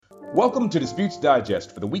Welcome to Disputes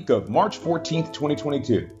Digest for the week of March 14th,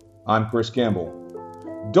 2022. I'm Chris Campbell.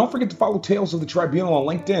 Don't forget to follow Tales of the Tribunal on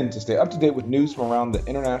LinkedIn to stay up to date with news from around the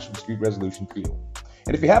international dispute resolution field.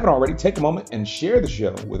 And if you haven't already, take a moment and share the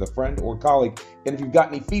show with a friend or colleague. And if you've got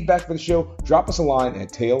any feedback for the show, drop us a line at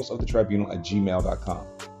talesofthetribunal@gmail.com.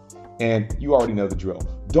 And you already know the drill.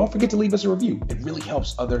 Don't forget to leave us a review. It really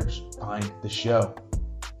helps others find the show.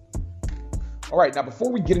 All right, now before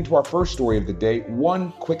we get into our first story of the day,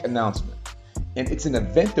 one quick announcement. And it's an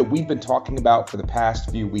event that we've been talking about for the past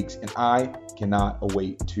few weeks, and I cannot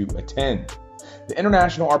await to attend. The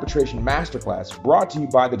International Arbitration Masterclass, brought to you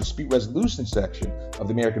by the Dispute Resolution section of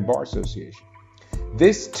the American Bar Association.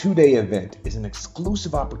 This two-day event is an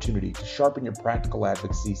exclusive opportunity to sharpen your practical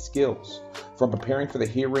advocacy skills, from preparing for the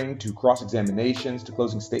hearing to cross-examinations to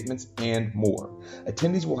closing statements and more.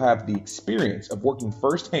 Attendees will have the experience of working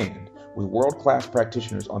firsthand with world-class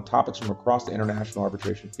practitioners on topics from across the international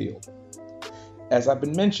arbitration field. As I've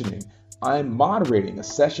been mentioning, I'm moderating a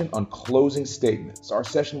session on closing statements. Our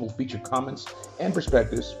session will feature comments and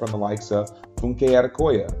perspectives from the likes of Funke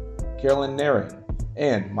Adekoya, Carolyn Naring,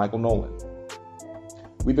 and Michael Nolan.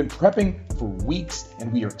 We've been prepping for weeks,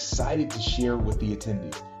 and we are excited to share with the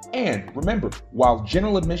attendees. And remember, while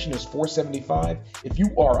general admission is $475, if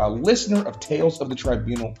you are a listener of Tales of the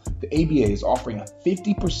Tribunal, the ABA is offering a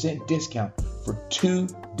 50% discount for 2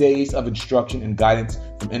 days of instruction and guidance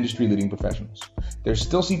from industry-leading professionals. There's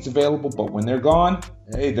still seats available, but when they're gone,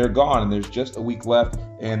 they're gone, and there's just a week left,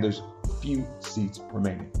 and there's few seats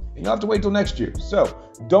remaining. And you'll have to wait till next year. So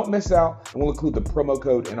don't miss out, and we'll include the promo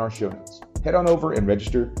code in our show notes. Head on over and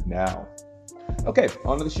register now. Okay,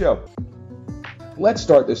 on to the show. Let's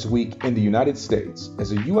start this week in the United States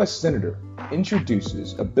as a U.S. Senator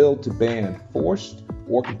introduces a bill to ban forced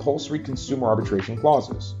or compulsory consumer arbitration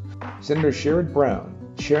clauses. Senator Sherrod Brown,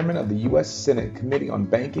 chairman of the U.S. Senate Committee on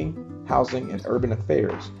Banking, Housing, and Urban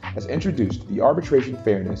Affairs, has introduced the Arbitration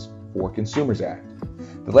Fairness for Consumers Act.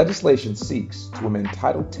 The legislation seeks to amend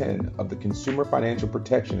Title 10 of the Consumer Financial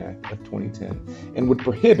Protection Act of 2010 and would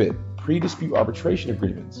prohibit pre-dispute arbitration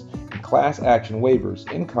agreements and class action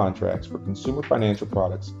waivers in contracts for consumer financial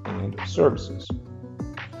products and services.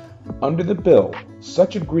 Under the bill,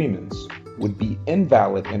 such agreements would be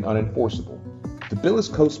invalid and unenforceable. The bill is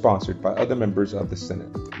co-sponsored by other members of the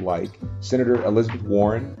Senate, like Senator Elizabeth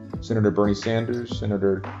Warren, Senator Bernie Sanders,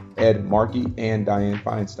 Senator Ed Markey, and Dianne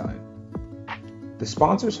Feinstein. The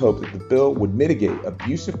sponsors hope that the bill would mitigate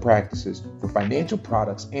abusive practices for financial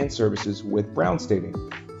products and services, with Brown stating,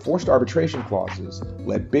 forced arbitration clauses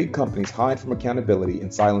let big companies hide from accountability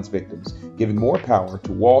and silence victims, giving more power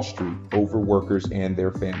to Wall Street over workers and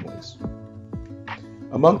their families.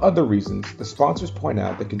 Among other reasons, the sponsors point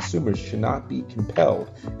out that consumers should not be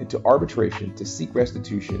compelled into arbitration to seek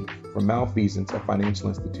restitution for malfeasance of financial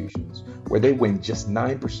institutions, where they win just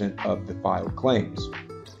 9% of the filed claims.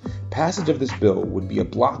 Passage of this bill would be a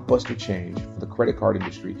blockbuster change for the credit card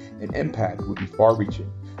industry, and impact would be far-reaching,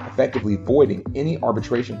 effectively voiding any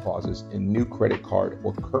arbitration clauses in new credit card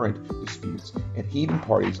or current disputes and heaving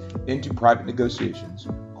parties into private negotiations,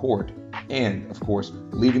 court, and, of course,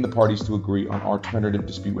 leaving the parties to agree on alternative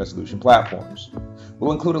dispute resolution platforms.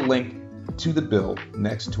 We'll include a link to the bill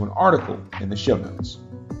next to an article in the show notes.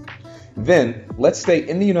 Then, let's stay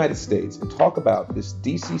in the United States and talk about this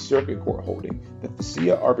D.C. Circuit Court holding that the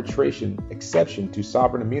FISIA arbitration exception to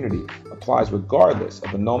sovereign immunity applies regardless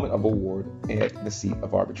of annulment of award at the seat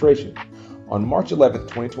of arbitration. On March 11,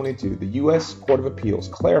 2022, the U.S. Court of Appeals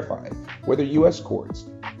clarified whether U.S. courts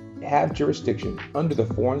have jurisdiction under the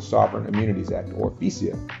Foreign Sovereign Immunities Act, or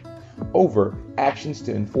FISIA, over actions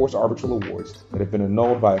to enforce arbitral awards that have been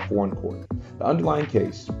annulled by a foreign court. The underlying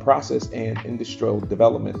case, Process and Industrial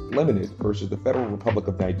Development Limited versus the Federal Republic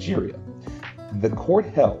of Nigeria. The court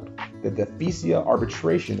held that the FISIA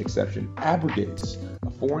arbitration exception abrogates a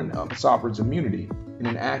foreign sovereign's immunity in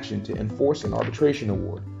an action to enforce an arbitration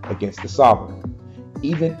award against the sovereign,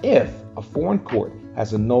 even if a foreign court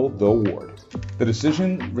has annulled the award. The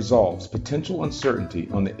decision resolves potential uncertainty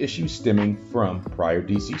on the issue stemming from prior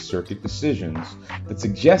D.C. Circuit decisions that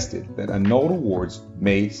suggested that annulled awards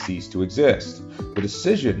may cease to exist. The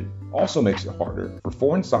decision also makes it harder for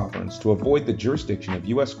foreign sovereigns to avoid the jurisdiction of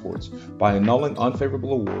U.S. courts by annulling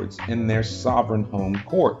unfavorable awards in their sovereign home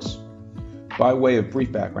courts. By way of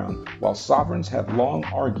brief background, while sovereigns have long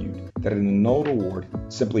argued that an annulled award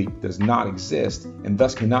simply does not exist and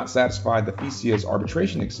thus cannot satisfy the FISIA's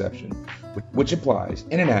arbitration exception, which applies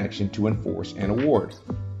in an action to enforce an award.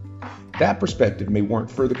 That perspective may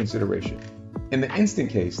warrant further consideration. In the instant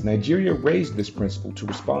case, Nigeria raised this principle to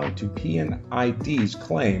respond to PNID's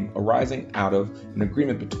claim arising out of an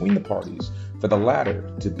agreement between the parties for the latter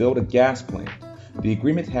to build a gas plant. The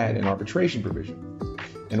agreement had an arbitration provision,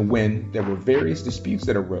 and when there were various disputes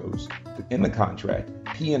that arose in the contract,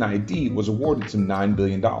 PNID was awarded some $9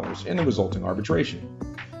 billion in the resulting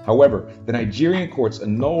arbitration. However, the Nigerian courts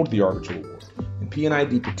annulled the arbitral award, and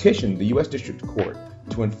PNID petitioned the U.S. District Court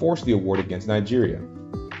to enforce the award against Nigeria.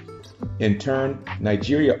 In turn,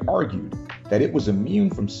 Nigeria argued that it was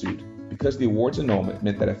immune from suit because the award's annulment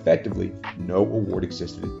meant that effectively no award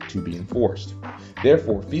existed to be enforced.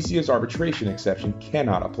 Therefore, FISIA's arbitration exception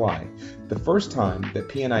cannot apply. The first time that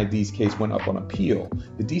PNID's case went up on appeal,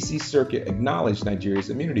 the D.C. Circuit acknowledged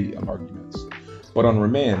Nigeria's immunity arguments, but on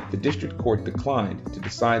remand, the District Court declined to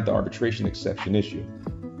decide the arbitration exception issue.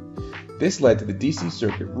 This led to the D.C.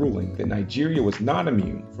 Circuit ruling that Nigeria was not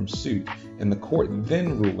immune from suit, and the court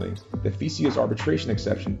then ruling that FISIA's arbitration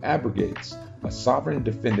exception abrogates a sovereign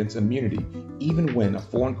defendant's immunity even when a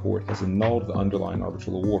foreign court has annulled the underlying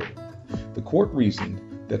arbitral award. The court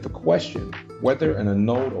reasoned that the question whether an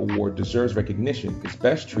annulled award deserves recognition is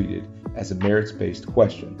best treated as a merits-based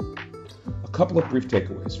question. A couple of brief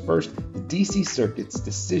takeaways. First, the D.C. Circuit's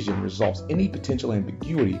decision resolves any potential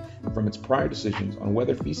ambiguity from its prior decisions on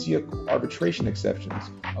whether FISIA arbitration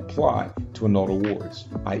exceptions apply to annulled awards,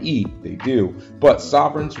 i.e., they do, but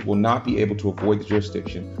sovereigns will not be able to avoid the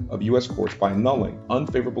jurisdiction of U.S. courts by annulling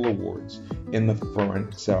unfavorable awards in the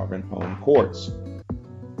foreign sovereign home courts.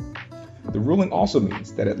 The ruling also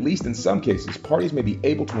means that at least in some cases, parties may be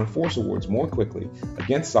able to enforce awards more quickly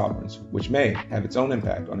against sovereigns, which may have its own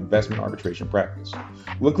impact on investment arbitration practice.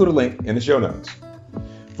 We'll include a link in the show notes.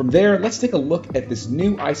 From there, let's take a look at this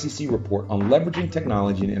new ICC report on leveraging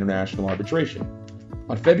technology in international arbitration.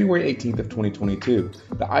 On February 18th of 2022,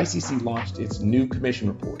 the ICC launched its new commission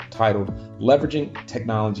report titled Leveraging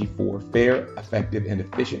Technology for Fair, Effective, and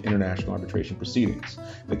Efficient International Arbitration Proceedings.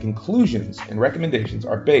 The conclusions and recommendations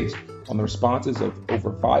are based on the responses of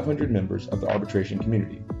over 500 members of the arbitration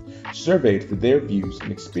community, surveyed for their views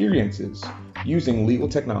and experiences using legal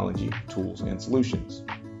technology, tools, and solutions.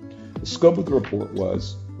 The scope of the report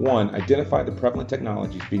was 1. Identify the prevalent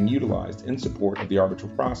technologies being utilized in support of the arbitral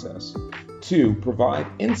process. 2. Provide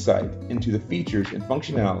insight into the features and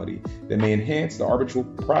functionality that may enhance the arbitral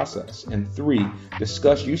process. And 3.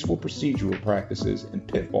 Discuss useful procedural practices and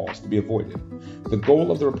pitfalls to be avoided. The goal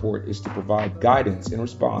of the report is to provide guidance in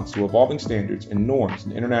response to evolving standards and norms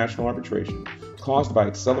in international arbitration caused by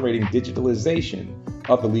accelerating digitalization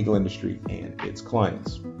of the legal industry and its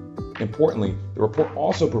clients. Importantly, the report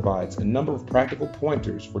also provides a number of practical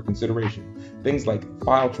pointers for consideration, things like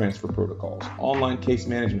file transfer protocols, online case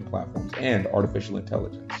management platforms, and artificial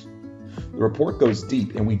intelligence. The report goes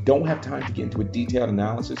deep, and we don't have time to get into a detailed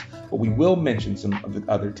analysis, but we will mention some of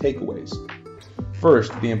the other takeaways.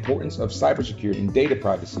 First, the importance of cybersecurity and data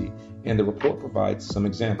privacy, and the report provides some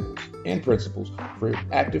examples and principles for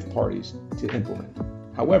active parties to implement.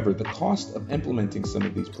 However, the cost of implementing some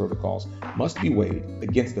of these protocols must be weighed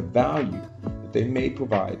against the value that they may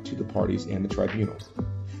provide to the parties and the tribunal.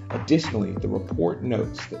 Additionally, the report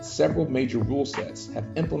notes that several major rule sets have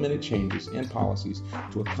implemented changes and policies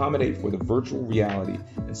to accommodate for the virtual reality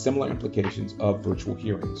and similar implications of virtual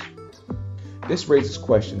hearings. This raises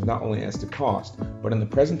questions not only as to cost, but in the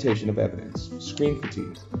presentation of evidence, screen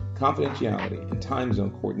fatigue, confidentiality, and time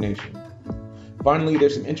zone coordination. Finally,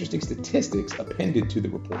 there's some interesting statistics appended to the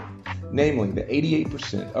report, namely that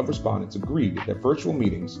 88% of respondents agreed that virtual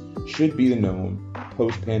meetings should be the norm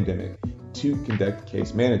post-pandemic to conduct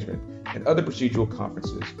case management and other procedural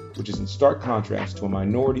conferences, which is in stark contrast to a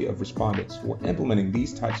minority of respondents who were implementing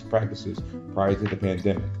these types of practices prior to the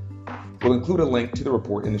pandemic. We'll include a link to the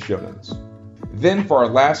report in the show notes. Then, for our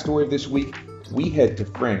last story of this week, we head to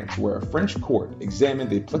France, where a French court examined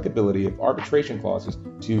the applicability of arbitration clauses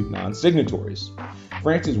to non-signatories.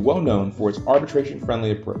 France is well known for its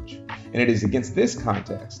arbitration-friendly approach, and it is against this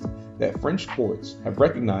context that French courts have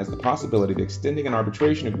recognized the possibility of extending an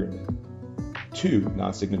arbitration agreement to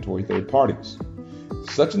non-signatory third parties.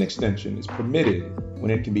 Such an extension is permitted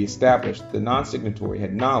when it can be established that the non-signatory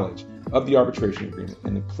had knowledge of the arbitration agreement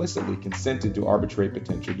and implicitly consented to arbitrate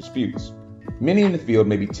potential disputes. Many in the field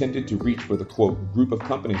may be tempted to reach for the, quote, group of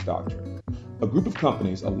companies doctrine. A group of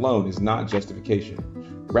companies alone is not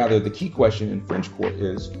justification. Rather, the key question in French court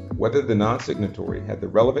is whether the non-signatory had the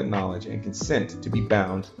relevant knowledge and consent to be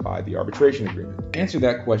bound by the arbitration agreement. To answer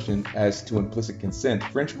that question as to implicit consent,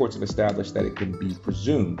 French courts have established that it can be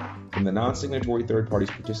presumed from the non-signatory third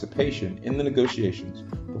party's participation in the negotiations,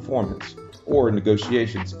 performance, or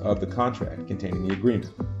negotiations of the contract containing the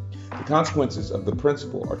agreement. The consequences of the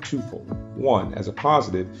principle are twofold. 1. As a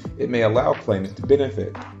positive, it may allow claimant to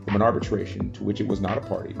benefit from an arbitration to which it was not a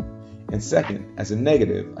party. And second, as a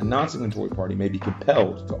negative, a non-signatory party may be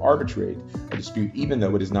compelled to arbitrate a dispute even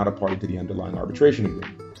though it is not a party to the underlying arbitration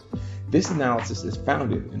agreement. This analysis is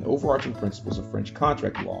founded in overarching principles of French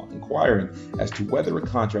contract law, inquiring as to whether a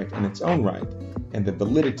contract in its own right and the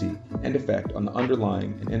validity and effect on the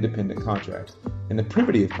underlying and independent contract and the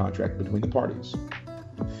privity of contract between the parties.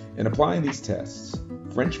 In applying these tests,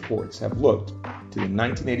 French courts have looked to the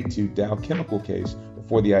 1982 Dow Chemical case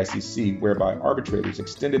before the ICC, whereby arbitrators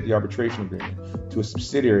extended the arbitration agreement to a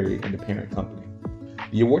subsidiary and a parent company.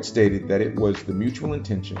 The award stated that it was the mutual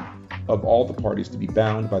intention of all the parties to be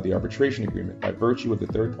bound by the arbitration agreement by virtue of the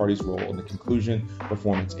third party's role in the conclusion,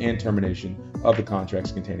 performance, and termination of the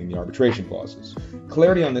contracts containing the arbitration clauses.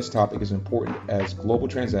 Clarity on this topic is important as global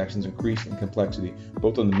transactions increase in complexity,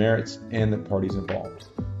 both on the merits and the parties involved.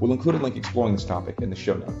 We'll include a link exploring this topic in the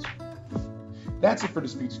show notes. That's it for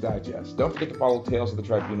Disputes Digest. Don't forget to follow Tales of the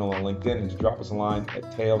Tribunal on LinkedIn and to drop us a line at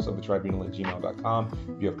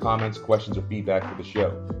talesofthetribunal@gmail.com if you have comments, questions, or feedback for the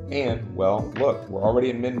show. And, well, look, we're already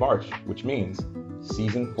in mid-March, which means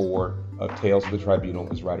Season 4 of Tales of the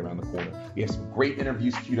Tribunal is right around the corner. We have some great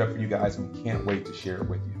interviews queued up for you guys, and we can't wait to share it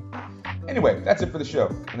with you. Anyway, that's it for the show.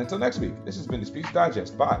 And until next week, this has been Disputes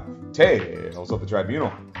Digest by Tales of the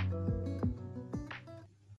Tribunal.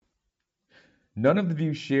 None of the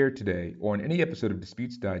views shared today or in any episode of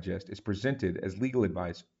Disputes Digest is presented as legal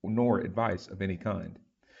advice nor advice of any kind.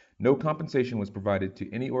 No compensation was provided to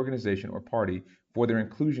any organization or party for their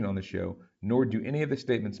inclusion on the show, nor do any of the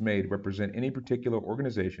statements made represent any particular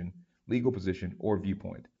organization, legal position, or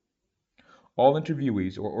viewpoint. All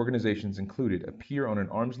interviewees or organizations included appear on an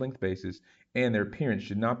arm's length basis, and their appearance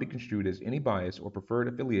should not be construed as any bias or preferred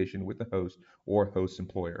affiliation with the host or host's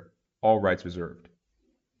employer. All rights reserved.